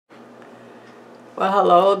Well,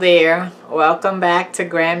 hello there. Welcome back to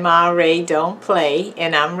Grandma Ray Don't Play,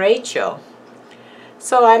 and I'm Rachel.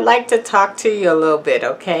 So I'd like to talk to you a little bit,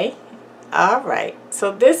 okay? All right.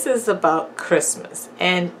 So this is about Christmas,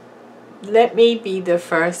 and let me be the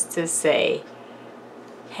first to say,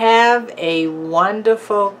 have a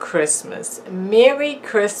wonderful Christmas. Merry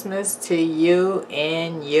Christmas to you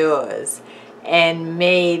and yours. And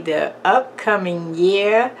may the upcoming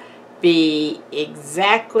year be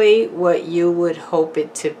exactly what you would hope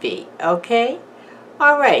it to be, okay?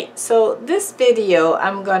 Alright, so this video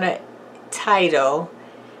I'm gonna title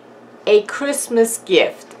A Christmas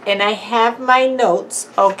Gift, and I have my notes,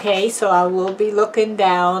 okay? So I will be looking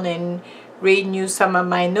down and reading you some of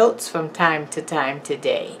my notes from time to time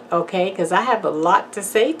today, okay? Because I have a lot to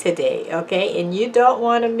say today, okay? And you don't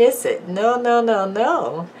want to miss it. No, no, no,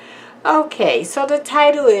 no. Okay, so the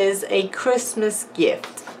title is A Christmas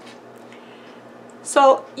Gift.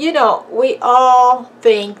 So, you know, we all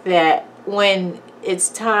think that when it's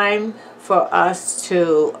time for us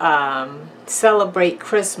to celebrate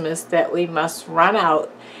Christmas that we must run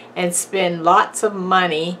out and spend lots of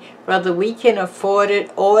money, whether we can afford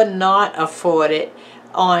it or not afford it,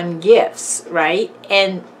 on gifts, right?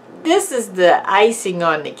 And this is the icing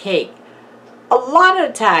on the cake. A lot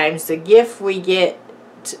of times the gift we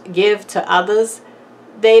give to others,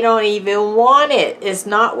 they don't even want it. It's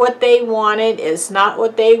not what they wanted. It's not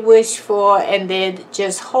what they wish for. And they're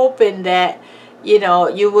just hoping that, you know,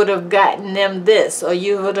 you would have gotten them this or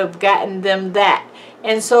you would have gotten them that.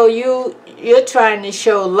 And so you're trying to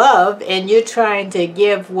show love, and you're trying to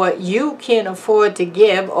give what you can afford to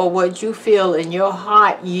give or what you feel in your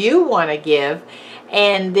heart you want to give.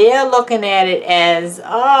 And they're looking at it as,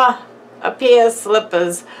 a pair of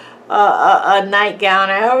slippers, a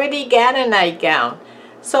nightgown. I already got a nightgown.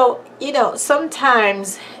 So, you know,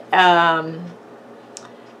 sometimes that's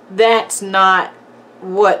not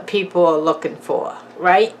what people are looking for,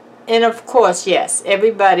 right? And of course, yes,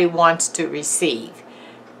 everybody wants to receive.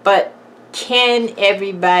 But can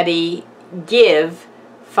everybody give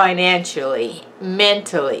financially,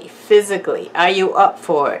 mentally, physically? Are you up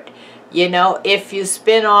for it? You know, if you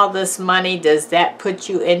spend all this money, does that put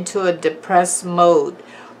you into a depressed mode?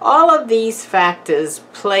 All of these factors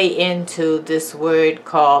play into this word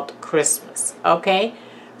called Christmas, okay?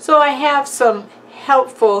 So I have some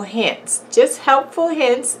helpful hints, just helpful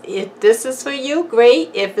hints. If this is for you, great.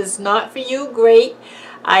 If it's not for you, great.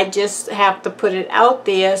 I just have to put it out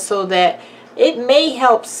there so that it may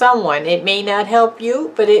help someone. It may not help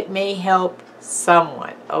you, but it may help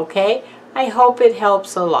someone, okay? I hope it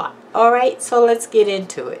helps a lot. All right, so let's get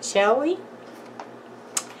into it, shall we?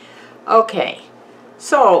 Okay.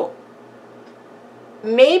 So,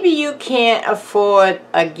 maybe you can't afford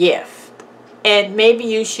a gift, and maybe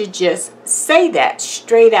you should just say that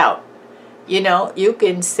straight out. You know, you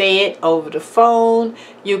can say it over the phone.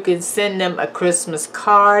 You can send them a Christmas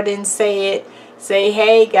card and say it. Say,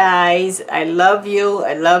 hey guys, I love you.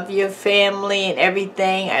 I love your family and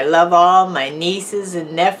everything. I love all my nieces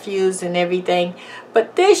and nephews and everything.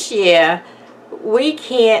 But this year, we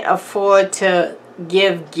can't afford to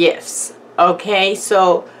give gifts. Okay,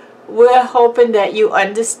 so we're hoping that you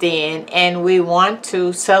understand, and we want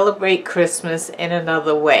to celebrate Christmas in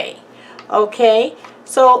another way. Okay,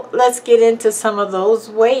 so let's get into some of those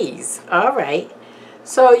ways. All right,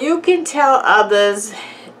 so you can tell others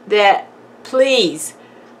that, please,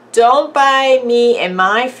 don't buy me and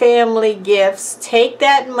my family gifts. Take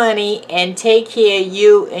that money and take care of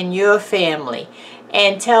you and your family.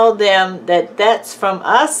 And tell them that that's from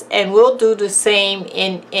us, and we'll do the same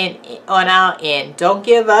on our end. Don't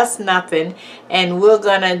give us nothing, and we're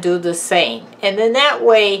gonna do the same. And then that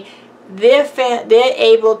way, they're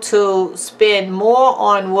able to spend more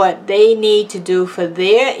on what they need to do for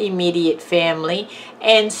their immediate family,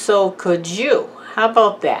 and so could you. How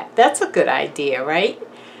about that? That's a good idea, right?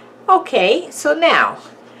 Okay, so now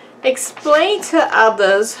explain to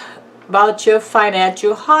others about your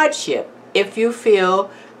financial hardship. If you feel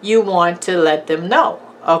you want to let them know,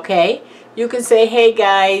 okay? You can say, hey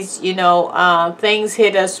guys, you know, things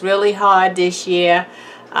hit us really hard this year.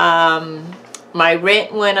 My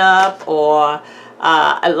rent went up, or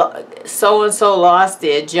so-and-so lost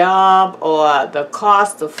their job, or the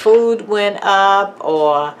cost of food went up,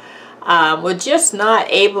 or we're just not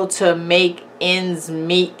able to make ends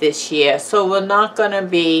meet this year. So we're not going to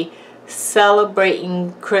be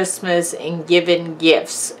celebrating Christmas and giving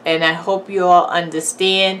gifts, and I hope you all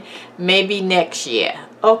understand. Maybe next year,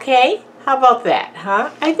 okay? How about that, huh?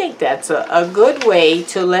 I think that's a good way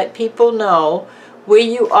to let people know where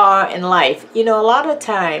you are in life. You know, a lot of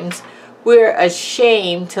times we're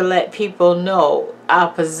ashamed to let people know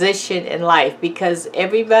our position in life, because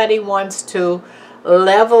everybody wants to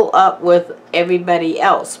level up with everybody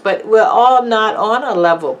else, but we're all not on a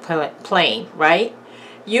level plane, right?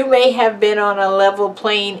 You may have been on a level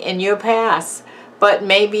plane in your past, but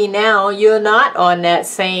maybe now you're not on that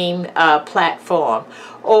same platform.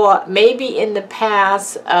 Or maybe in the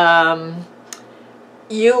past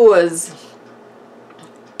you was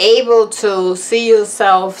able to see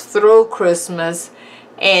yourself through Christmas,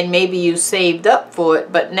 and maybe you saved up for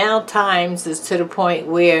it, but now times is to the point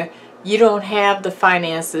where you don't have the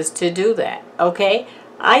finances to do that, okay?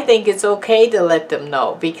 I think it's okay to let them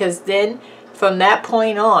know, because then from that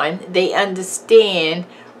point on, they understand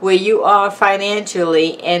where you are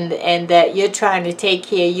financially, and that you're trying to take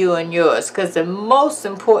care of you and yours. Because the most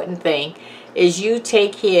important thing is you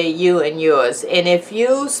take care of you and yours. And if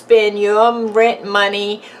you spend your rent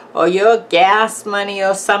money or your gas money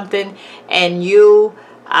or something, and you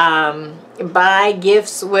buy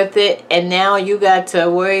gifts with it, and now you got to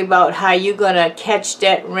worry about how you're gonna catch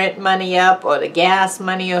that rent money up or the gas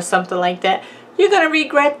money or something like that, you're gonna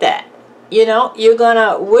regret that. You know, you're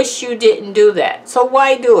gonna wish you didn't do that. So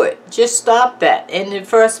why do it? Just stop that in the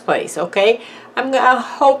first place, okay? I'm gonna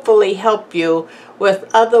hopefully help you with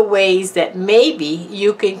other ways that maybe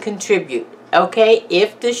you can contribute, okay?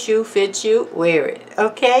 If the shoe fits you, wear it,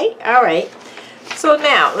 okay? All right. So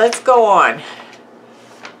now let's go on.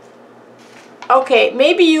 Okay,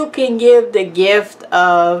 maybe you can give the gift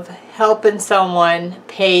of helping someone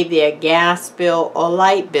pay their gas bill or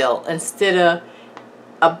light bill instead of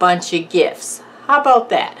a bunch of gifts. How about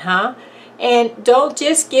that, huh? And don't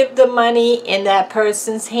just give the money in that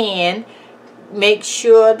person's hand. Make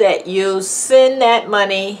sure that you send that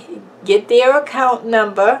money, get their account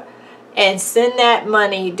number, and send that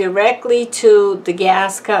money directly to the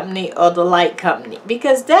gas company or the light company,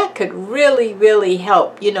 because that could really, really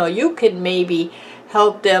help. You know, you could maybe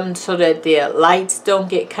help them so that their lights don't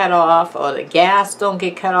get cut off, or the gas don't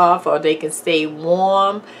get cut off, or they can stay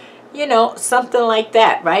warm. You know, something like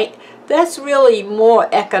that, right? That's really more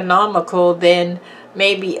economical than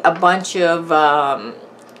maybe a bunch of,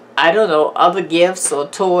 I don't know, other gifts or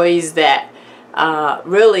toys that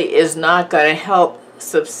really is not going to help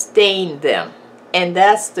sustain them. And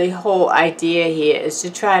that's the whole idea here, is to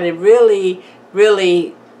try to really,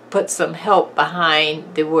 really put some help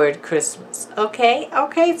behind the word Christmas. Okay?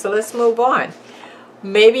 Okay, so let's move on.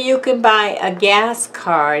 Maybe you can buy a gas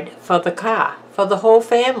card for the car, for the whole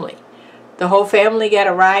family. The whole family got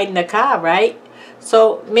a ride in the car, right?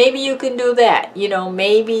 So maybe you can do that. You know,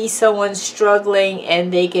 maybe someone's struggling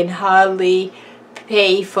and they can hardly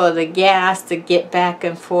pay for the gas to get back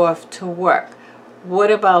and forth to work.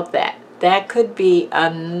 What about that? That could be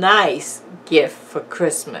a nice gift for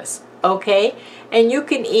Christmas, okay? And you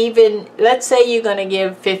can even, let's say you're going to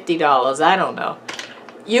give $50, I don't know.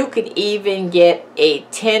 You could even get a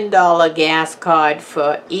 $10 gas card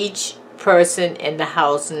for each person in the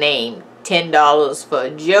house named. $10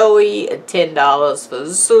 for Joey, $10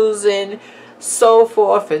 for Susan, so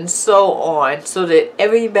forth and so on, so that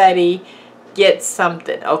everybody gets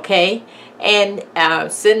something, okay? And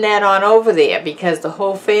send that on over there, because the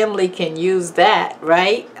whole family can use that,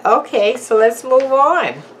 right? Okay, so let's move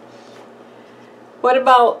on. What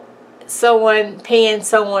about someone paying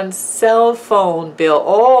someone's cell phone bill?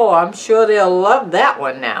 Oh, I'm sure they'll love that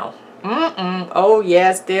one now. Oh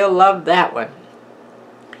yes, they'll love that one.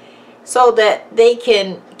 So that they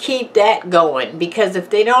can keep that going, because if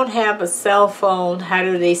they don't have a cell phone, how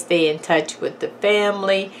do they stay in touch with the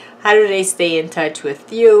family? How do they stay in touch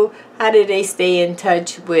with you? How do they stay in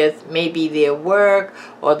touch with maybe their work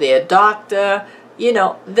or their doctor? You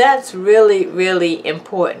know, that's really, really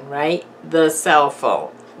important, right? The cell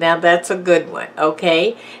phone. Now that's a good one,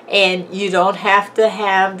 okay? And you don't have to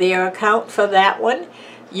have their account for that one.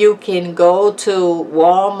 You can go to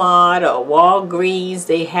Walmart or Walgreens.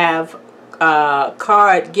 They have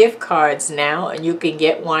gift cards now, and you can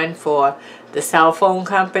get one for the cell phone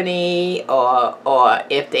company, or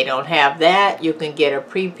if they don't have that, you can get a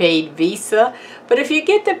prepaid Visa. But if you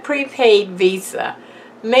get the prepaid Visa,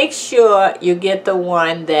 make sure you get the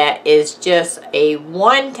one that is just a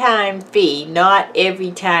one-time fee, not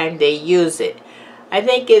every time they use it. I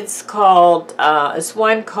think it's called, it's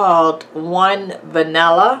one called One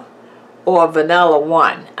Vanilla or Vanilla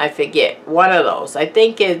One. I forget. One of those. I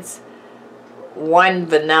think it's One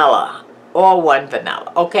Vanilla or One Vanilla.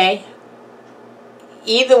 Okay?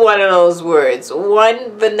 Either one of those words.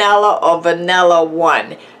 One Vanilla or Vanilla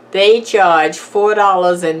One. They charge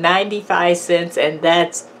 $4.95, and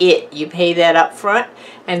that's it. You pay that up front,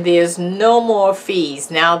 and there's no more fees.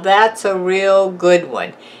 Now that's a real good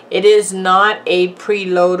one. It is not a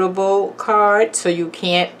preloadable card, so you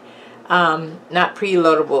can't, not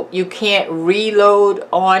preloadable, you can't reload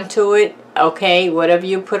onto it, okay? Whatever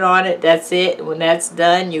you put on it, that's it. When that's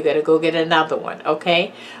done, you got to go get another one,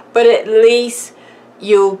 okay? But at least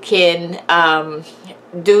you can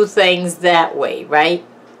do things that way, right?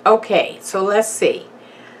 Okay, so let's see.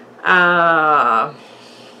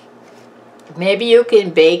 Maybe you can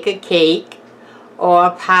bake a cake or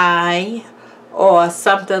a pie or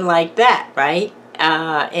something like that, right?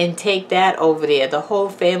 And take that over there. The whole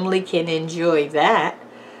family can enjoy that.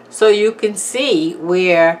 So you can see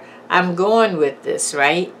where I'm going with this,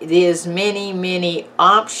 right? There's many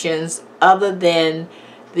options other than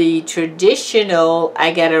the traditional,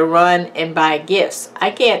 I gotta run and buy gifts.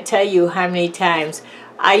 I can't tell you how many times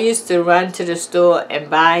I used to run to the store and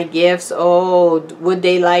buy gifts. Oh, would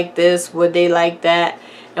they like this? Would they like that?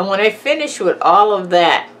 And when I finished with all of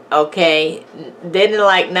that, okay, they didn't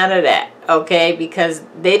like none of that, okay, because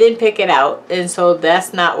they didn't pick it out, and so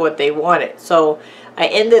that's not what they wanted. So I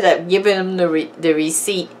ended up giving them the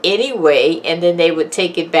receipt anyway, and then they would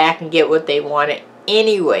take it back and get what they wanted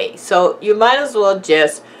anyway. So you might as well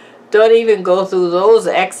just don't even go through those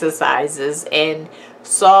exercises and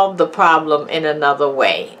solve the problem in another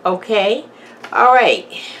way, okay? All right.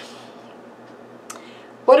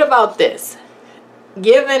 What about this?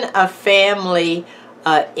 Giving a family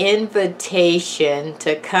an invitation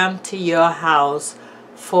to come to your house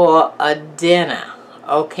for a dinner,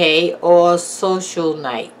 okay, or a social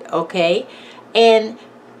night, okay? And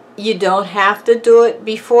you don't have to do it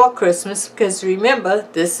before Christmas, because remember,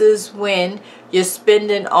 this is when you're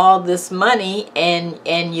spending all this money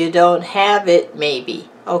and you don't have it maybe,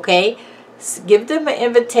 okay? Give them an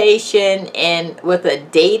invitation and with a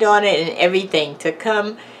date on it and everything to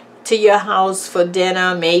come to your house for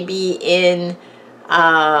dinner, maybe in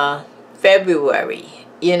February,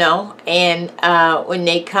 you know, and when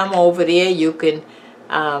they come over there, you can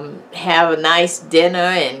have a nice dinner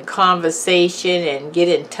and conversation and get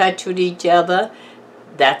in touch with each other.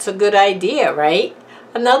 That's a good idea, right?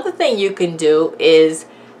 Another thing you can do is,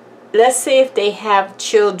 let's say if they have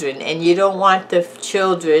children and you don't want the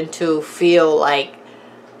children to feel like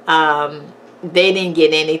they didn't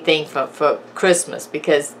get anything for Christmas,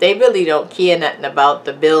 because they really don't care nothing about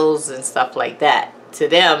the bills and stuff like that. To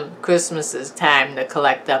them, Christmas is time to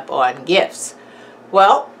collect up on gifts.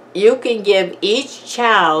 Well, you can give each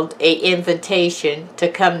child an invitation to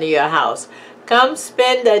come to your house. Come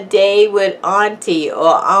spend a day with auntie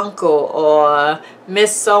or uncle or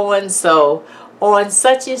Miss so-and-so on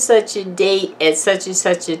such and such a date at such and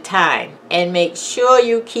such a time. And make sure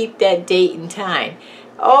you keep that date and time.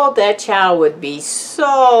 Oh, that child would be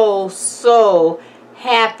so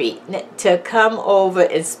happy to come over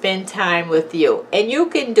and spend time with you. And you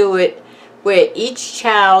can do it where each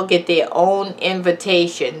child get their own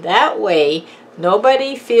invitation. That way,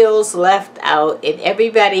 nobody feels left out and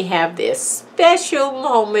everybody have their special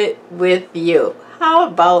moment with you. How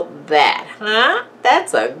about that, huh?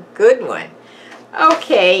 That's a good one.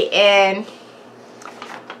 Okay, and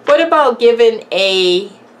what about giving a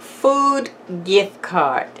food gift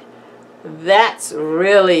card? That's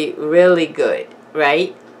really good,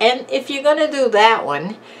 right? And if you're gonna do that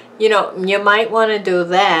one, you know, you might want to do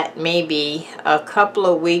that maybe a couple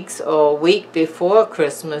of weeks or a week before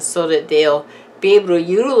Christmas, so that they'll be able to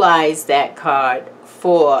utilize that card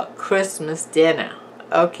for Christmas dinner,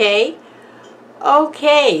 okay?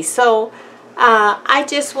 Okay, so I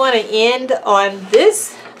just want to end on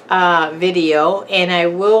this video, and I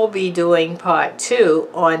will be doing part 2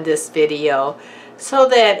 on this video, so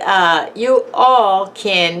that you all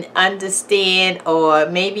can understand or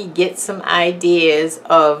maybe get some ideas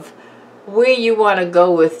of where you want to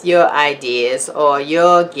go with your ideas or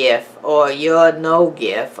your gift or your no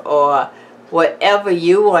gift or whatever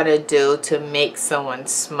you want to do to make someone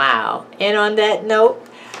smile. And on that note,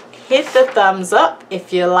 hit the thumbs up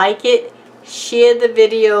if you like it, share the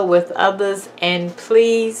video with others, and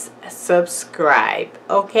please subscribe,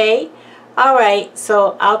 okay? Alright,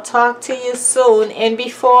 so I'll talk to you soon. And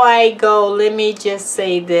before I go, let me just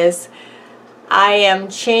say this. I am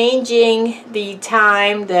changing the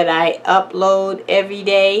time that I upload every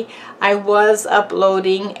day. I was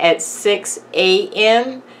uploading at 6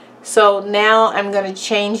 a.m. So now I'm going to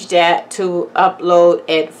change that to upload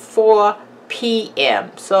at 4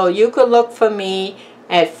 p.m. So you can look for me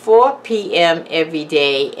at 4 p.m. every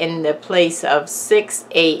day in the place of 6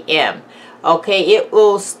 a.m. Okay, it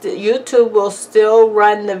will YouTube will still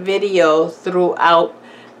run the video throughout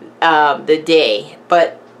the day,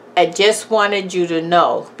 but I just wanted you to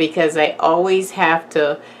know, because I always have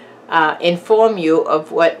to inform you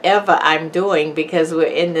of whatever I'm doing, because we're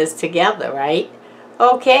in this together, right?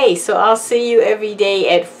 Okay, so I'll see you every day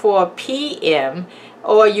at 4 p.m.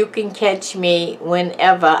 or you can catch me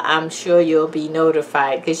whenever. I'm sure you'll be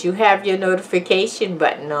notified because you have your notification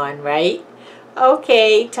button on, right?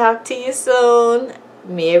 Okay, talk to you soon.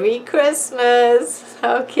 Merry Christmas.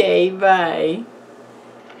 Okay, bye.